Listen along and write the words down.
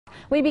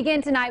We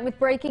begin tonight with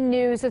breaking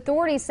news.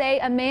 Authorities say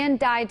a man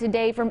died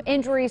today from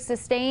injuries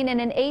sustained in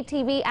an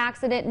ATV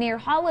accident near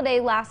Holiday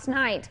last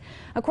night.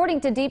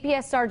 According to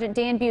DPS Sergeant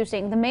Dan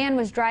Busing, the man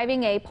was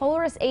driving a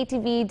Polaris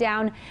ATV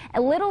down a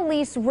Little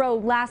Lease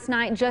Road last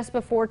night just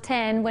before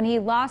 10 when he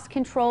lost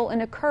control in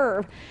a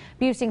curve.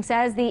 Busing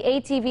says the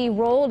ATV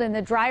rolled and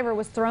the driver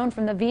was thrown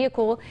from the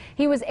vehicle.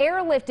 He was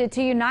airlifted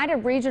to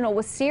United Regional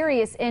with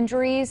serious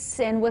injuries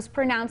and was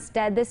pronounced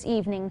dead this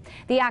evening.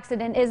 The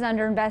accident is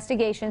under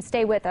investigation.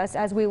 Stay with us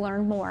as we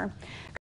learn more.